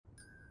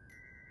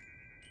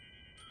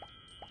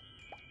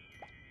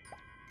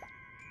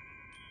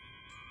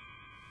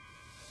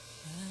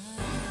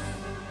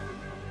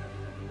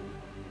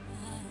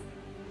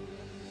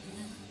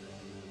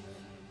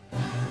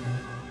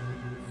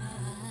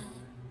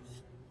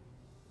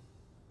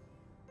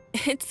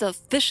It's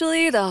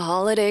officially the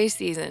holiday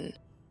season.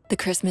 The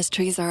Christmas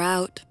trees are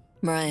out,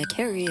 Mariah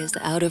Carey is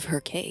out of her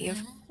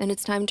cave, and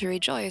it's time to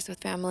rejoice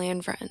with family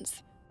and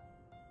friends.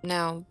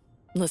 Now,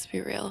 let's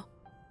be real.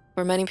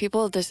 For many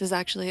people, this is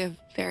actually a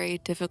very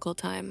difficult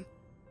time.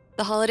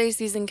 The holiday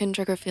season can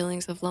trigger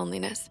feelings of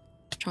loneliness,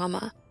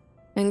 trauma,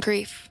 and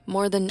grief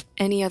more than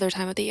any other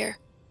time of the year.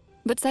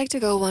 But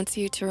Psych2Go wants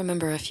you to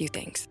remember a few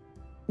things.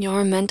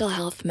 Your mental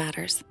health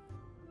matters.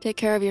 Take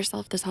care of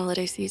yourself this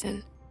holiday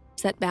season.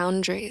 Set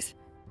boundaries.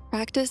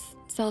 Practice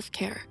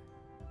self-care.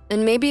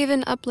 And maybe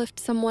even uplift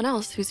someone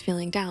else who's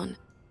feeling down.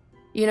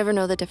 You never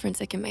know the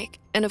difference it can make.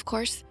 And of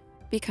course,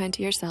 be kind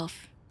to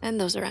yourself and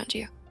those around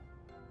you.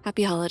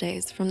 Happy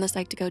holidays from the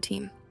Psych2Go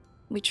team.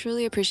 We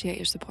truly appreciate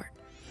your support.